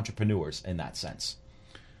fantastic entrepreneurs in that sense.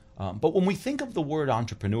 But when we think of the word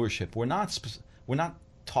entrepreneurship, we're not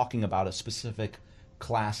talking about a specific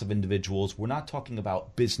class of individuals. We're not talking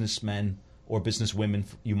about businessmen or businesswomen,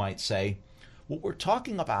 you might say. What we're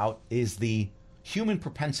talking about is the human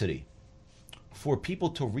propensity for people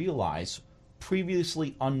to realize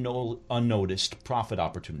previously unnoticed profit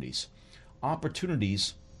opportunities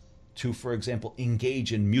to, for example,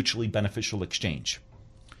 engage in mutually beneficial exchange.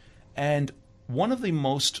 And one of the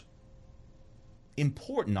most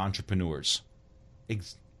important entrepreneurs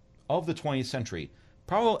of the 20th century,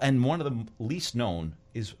 and one of the least known,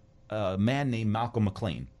 is a man named Malcolm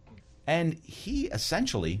McLean. And he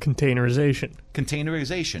essentially...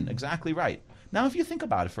 Containerization, exactly right. Now, if you think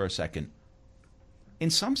about it for a second, in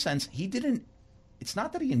some sense, it's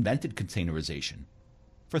not that he invented containerization.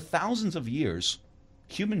 For thousands of years,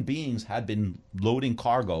 human beings had been loading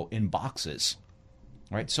cargo in boxes,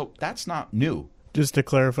 right? So that's not new. Just to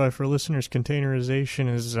clarify for listeners,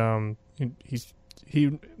 containerization is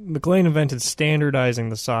McLean invented standardizing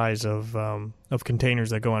the size of containers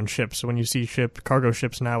that go on ships. So when you see cargo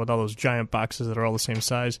ships now with all those giant boxes that are all the same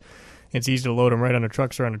size, it's easy to load them right onto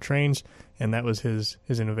trucks or onto trains, and that was his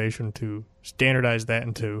innovation, to standardize that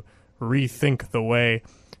and to rethink the way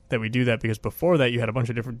we do that, because before that you had a bunch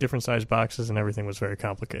of different size boxes and everything was very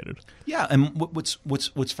complicated. Yeah, and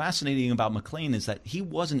what's fascinating about McLean is that he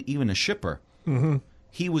wasn't even a shipper. Mm-hmm.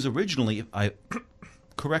 He was originally,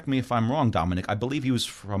 correct me if I'm wrong, Dominic, I believe he was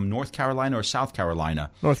from North Carolina or South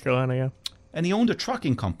Carolina. North Carolina, yeah. And he owned a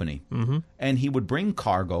trucking company. Mm-hmm. And he would bring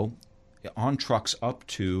cargo on trucks up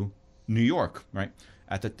to New York, right?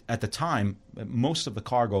 At the time, most of the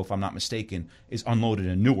cargo, if I'm not mistaken, is unloaded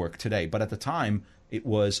in Newark today. But at the time, it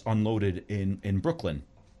was unloaded in Brooklyn.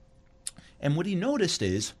 And what he noticed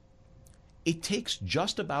is it takes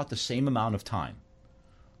just about the same amount of time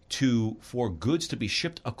for goods to be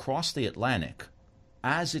shipped across the Atlantic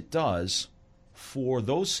as it does for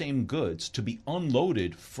those same goods to be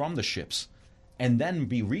unloaded from the ships and then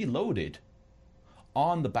be reloaded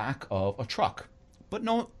on the back of a truck. But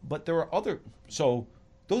there are other... So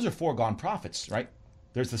those are foregone profits, right?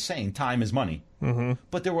 There's the saying, time is money. Mm-hmm.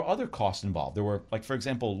 But there were other costs involved. There were, like, for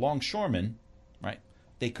example, longshoremen, right?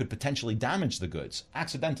 They could potentially damage the goods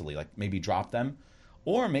accidentally, like maybe drop them,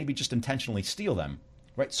 or maybe just intentionally steal them,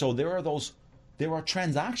 right? So there are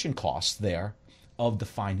transaction costs there of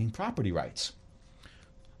defining property rights.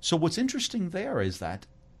 So what's interesting there is that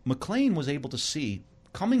McLean was able to see,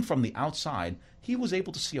 coming from the outside, he was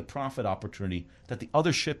able to see a profit opportunity that the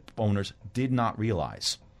other ship owners did not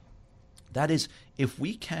realize. That is, if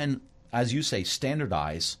we can, as you say,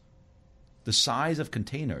 standardize the size of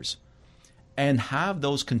containers and have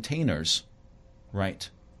those containers, right,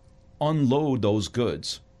 unload those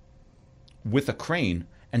goods with a crane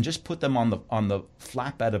and just put them on the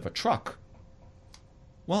flatbed of a truck,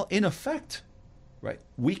 well, in effect, right,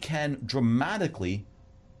 we can dramatically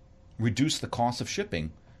reduce the cost of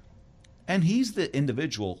shipping. And he's the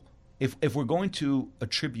individual, if we're going to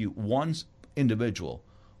attribute one individual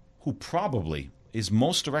who probably is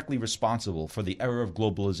most directly responsible for the era of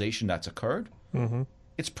globalization that's occurred, Mm-hmm.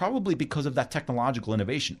 it's probably because of that technological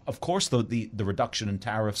innovation. Of course, the reduction in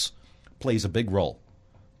tariffs plays a big role,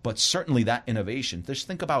 but certainly that innovation. Just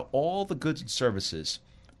think about all the goods and services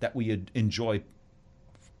that we enjoy,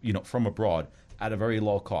 from abroad at a very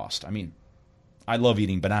low cost. I mean, I love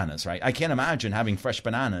eating bananas, right? I can't imagine having fresh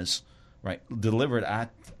bananas, right, delivered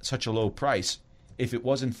at such a low price if it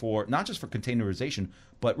wasn't for, not just for containerization,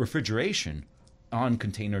 but refrigeration on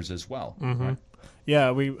containers as well. Mm-hmm. Right?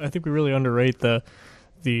 Yeah, I think we really underrate the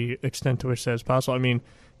extent to which that's possible. I mean,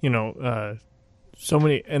 so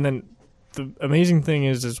many, and then the amazing thing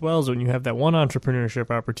is as well is when you have that one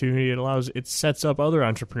entrepreneurship opportunity, it sets up other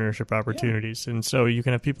entrepreneurship opportunities, and so you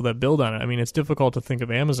can have people that build on it. I mean, it's difficult to think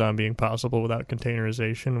of Amazon being possible without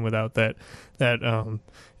containerization, without that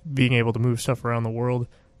being able to move stuff around the world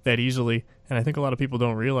that easily. And I think a lot of people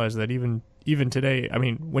don't realize that even today, I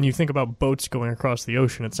mean, when you think about boats going across the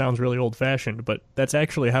ocean, it sounds really old-fashioned, but that's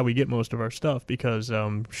actually how we get most of our stuff, because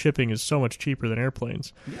shipping is so much cheaper than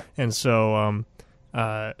airplanes. Yeah. And so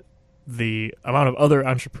the amount of other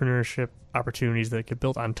entrepreneurship opportunities that get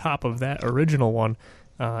built on top of that original one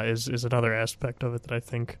is another aspect of it that I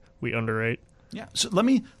think we underrate. Yeah. So let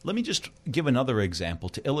me just give another example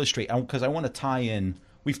to illustrate, because I want to tie in.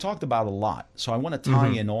 We've talked about a lot, so I want to tie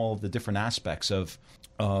in all of the different aspects of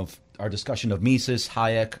our discussion of Mises,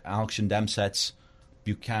 Hayek, Alex Demsetz,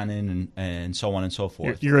 Buchanan, and so on and so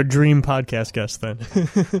forth. You're a dream podcast guest then.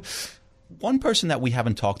 One person that we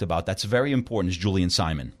haven't talked about that's very important is Julian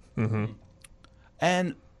Simon. Mm-hmm.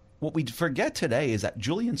 And what we forget today is that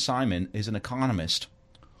Julian Simon is an economist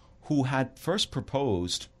who had first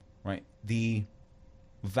proposed, right, the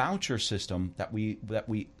voucher system that we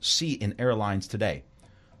see in airlines today.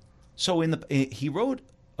 So he wrote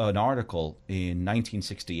an article in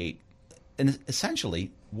 1968, and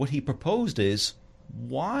essentially what he proposed is,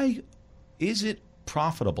 why is it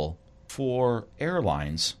profitable for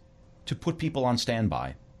airlines to put people on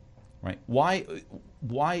standby, right? Why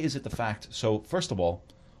is it the fact? So first of all,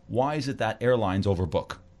 why is it that airlines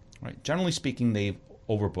overbook, right? Generally speaking, they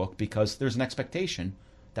overbook because there's an expectation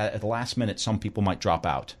that at the last minute some people might drop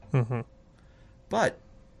out. Mm-hmm. But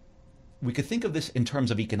we could think of this in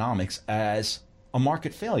terms of economics as a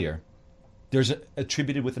market failure. There's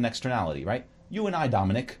attributed with an externality, right? You and I,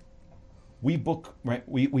 Dominic, we book, right?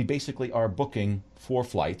 We basically are booking 4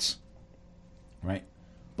 flights, right?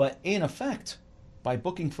 But in effect, by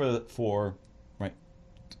booking for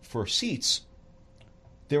seats,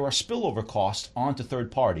 there are spillover costs onto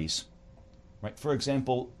third parties, right? For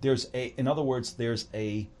example, there's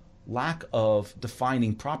a lack of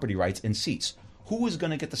defining property rights in seats. Who is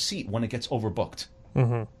going to get the seat when it gets overbooked?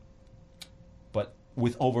 Mm-hmm. But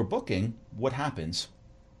with overbooking, what happens?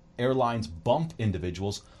 Airlines bump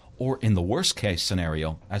individuals, or in the worst case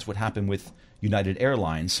scenario, as what happened with United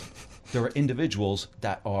Airlines, there are individuals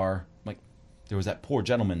that are like, there was that poor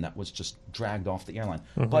gentleman that was just dragged off the airline.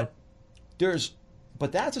 But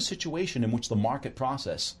that's a situation in which the market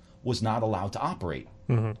process was not allowed to operate.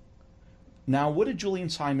 Now, what did Julian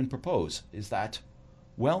Simon propose? Is that,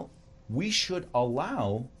 well, we should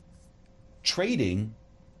allow trading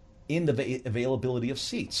in the availability of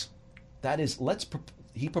seats. That is,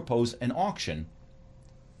 he proposed an auction.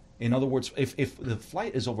 In other words, if the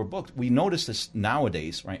flight is overbooked, we notice this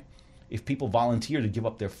nowadays, right? If people volunteer to give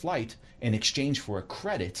up their flight in exchange for a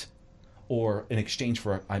credit, or in exchange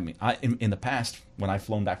for, in the past, when I've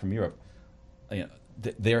flown back from Europe,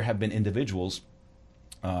 there have been individuals,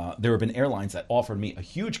 there have been airlines that offered me a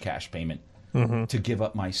huge cash payment to give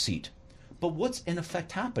up my seat. But what's in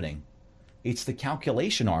effect happening? It's the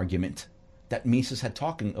calculation argument that Mises had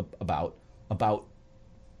talking about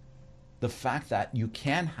the fact that you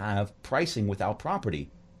can have pricing without property.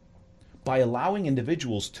 By allowing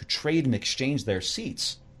individuals to trade and exchange their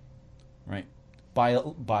seats, right?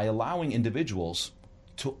 By allowing individuals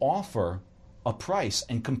to offer a price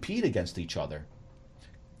and compete against each other,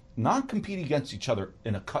 not compete against each other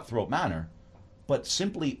in a cutthroat manner, but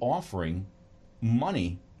simply offering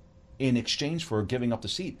money in exchange for giving up the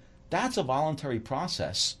seat. That's a voluntary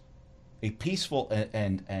process, a peaceful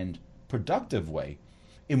and productive way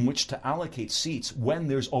in which to allocate seats when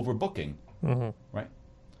there's overbooking, right?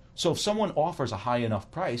 So if someone offers a high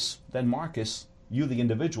enough price, then Marcus, you the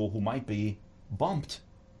individual who might be bumped,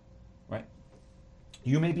 right?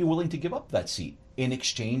 You may be willing to give up that seat in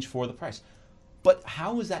exchange for the price. But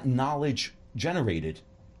how is that knowledge generated?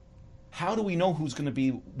 How do we know who's going to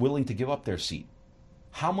be willing to give up their seat?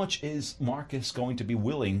 How much is Marcus going to be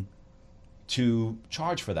willing to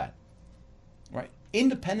charge for that? Right?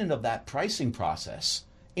 Independent of that pricing process,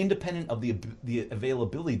 independent of the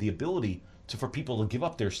availability, the ability for people to give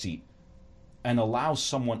up their seat and allow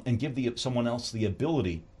someone and give someone else the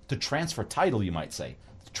ability to transfer title, you might say,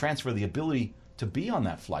 to transfer the ability to be on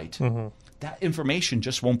that flight, that information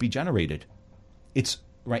just won't be generated. It's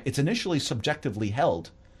initially subjectively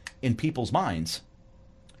held in people's minds,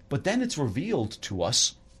 but then it's revealed to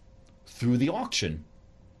us through the auction,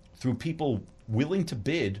 through people willing to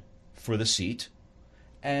bid for the seat.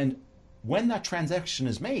 And when that transaction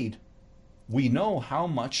is made, we know how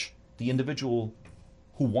much the individual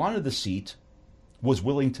who wanted the seat was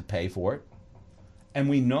willing to pay for it, and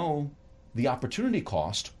we know the opportunity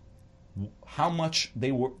cost, how much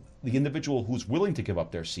the individual who's willing to give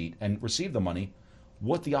up their seat and receive the money,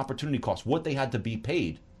 what the opportunity cost, what they had to be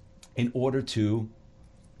paid in order to,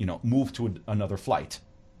 move to another flight.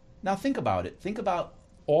 Now think about it. Think about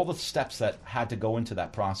all the steps that had to go into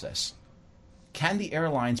that process. Can the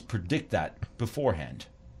airlines predict that beforehand?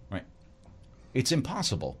 Right? It's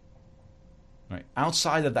impossible. Right?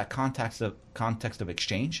 Outside of that context of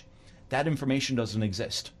exchange, that information doesn't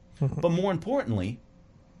exist. But more importantly,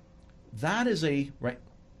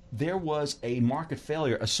 there was a market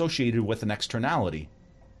failure associated with an externality.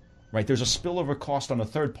 Right? There's a spillover cost on a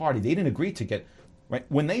third party. They didn't agree to get, right?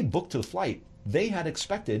 When they booked the flight, they had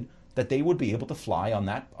expected that they would be able to fly on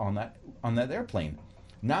that airplane.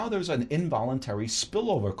 Now there's an involuntary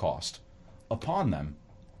spillover cost upon them,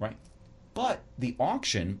 right? But the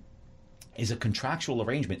auction is a contractual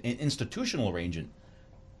arrangement, an institutional arrangement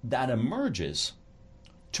that emerges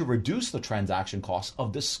to reduce the transaction costs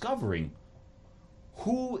of discovering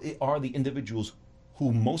who are the individuals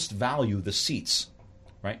who most value the seats,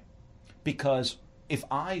 right? Because if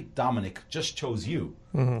I, Dominic, just chose you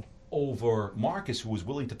over Marcus, who was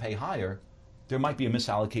willing to pay higher, there might be a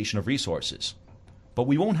misallocation of resources. But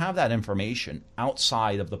we won't have that information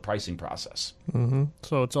outside of the pricing process.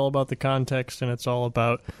 So it's all about the context, and it's all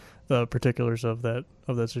about the particulars of that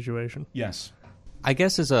situation. Yes. I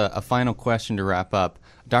guess as a final question to wrap up,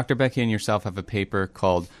 Dr. Becky and yourself have a paper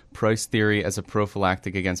called Price Theory as a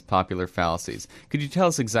Prophylactic Against Popular Fallacies. Could you tell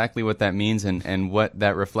us exactly what that means and what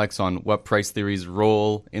that reflects on what price theory's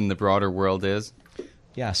role in the broader world is?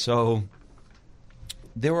 Yeah, so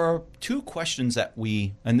there are two questions that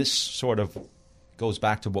and this sort of goes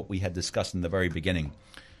back to what we had discussed in the very beginning.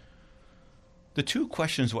 The two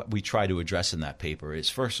questions what we try to address in that paper is,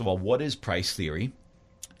 first of all, what is price theory,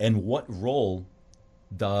 and what role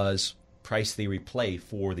does price theory play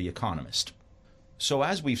for the economist? So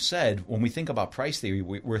as we've said, when we think about price theory,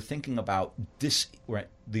 we're thinking about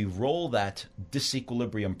the role that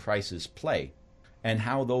disequilibrium prices play and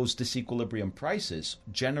how those disequilibrium prices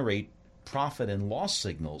generate profit and loss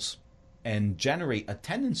signals and generate a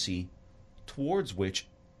tendency towards which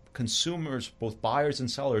consumers, both buyers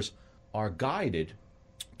and sellers, are guided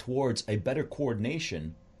towards a better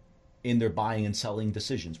coordination in their buying and selling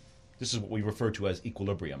decisions. This is what we refer to as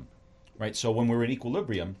equilibrium. right? So when we're in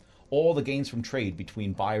equilibrium, all the gains from trade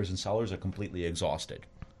between buyers and sellers are completely exhausted.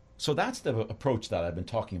 So that's the approach that I've been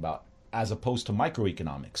talking about, as opposed to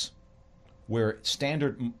microeconomics, where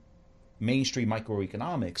standard mainstream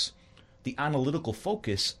microeconomics, the analytical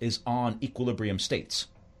focus is on equilibrium states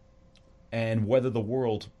and whether the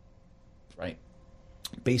world, right,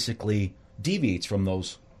 basically deviates from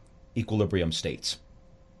those equilibrium states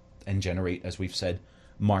and generate, as we've said,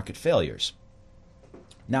 market failures.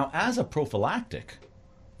 Now, as a prophylactic,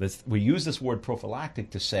 we use this word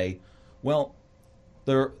prophylactic to say, well,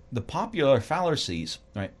 the popular fallacies,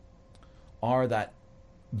 right, are that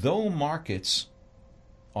though markets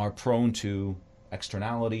are prone to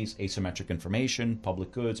externalities, asymmetric information,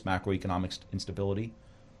 public goods, macroeconomic instability,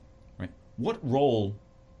 right? What role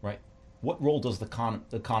does the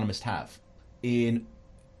economist have in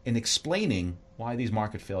explaining why these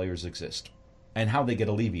market failures exist and how they get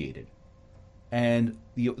alleviated? And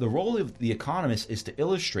the role of the economist is to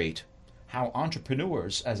illustrate how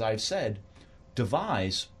entrepreneurs, as I've said,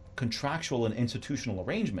 devise contractual and institutional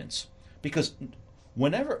arrangements. Because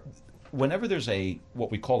whenever there's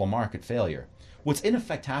what we call a market failure, what's in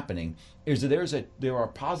effect happening is that there are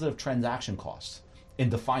positive transaction costs in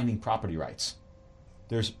defining property rights.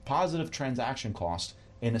 There's positive transaction costs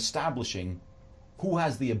in establishing who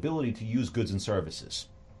has the ability to use goods and services.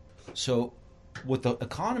 So what the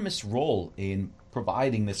economist's role in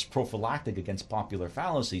providing this prophylactic against popular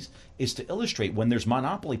fallacies is to illustrate when there's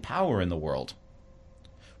monopoly power in the world,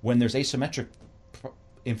 when there's asymmetric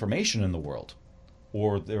information in the world,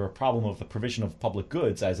 or there are a problem of the provision of public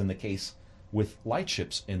goods, as in the case with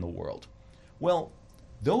lightships in the world. Well,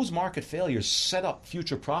 those market failures set up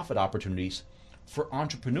future profit opportunities for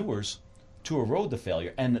entrepreneurs to erode the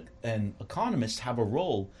failure, and economists have a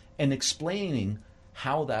role in explaining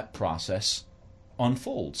how that process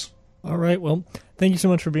unfolds. All right. Well, thank you so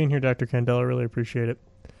much for being here, Dr. Kandel. I really appreciate it.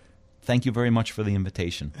 Thank you very much for the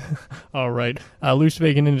invitation. All right. Loose,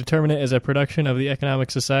 Vegan, Indeterminate is a production of the Economic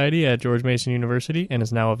Society at George Mason University and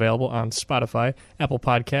is now available on Spotify, Apple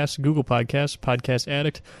Podcasts, Google Podcasts, Podcast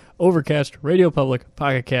Addict, Overcast, Radio Public,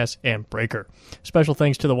 Pocket Cast, and Breaker. Special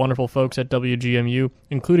thanks to the wonderful folks at WGMU,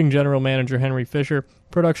 including General Manager Henry Fisher,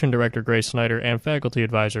 Production Director Grace Snyder, and Faculty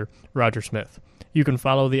Advisor Roger Smith. You can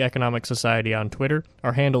follow the Economic Society on Twitter.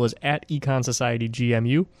 Our handle is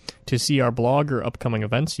 @EconSocietyGMU. To see our blog or upcoming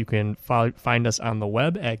events, you can find us on the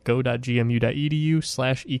web at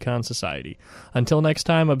go.gmu.edu/econsociety. Until next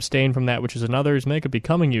time, abstain from that which is another's, make a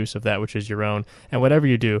becoming use of that which is your own, and whatever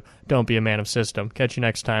you do, don't be a man of system. Catch you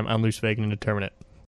next time on Loose, Vague, and Indeterminate.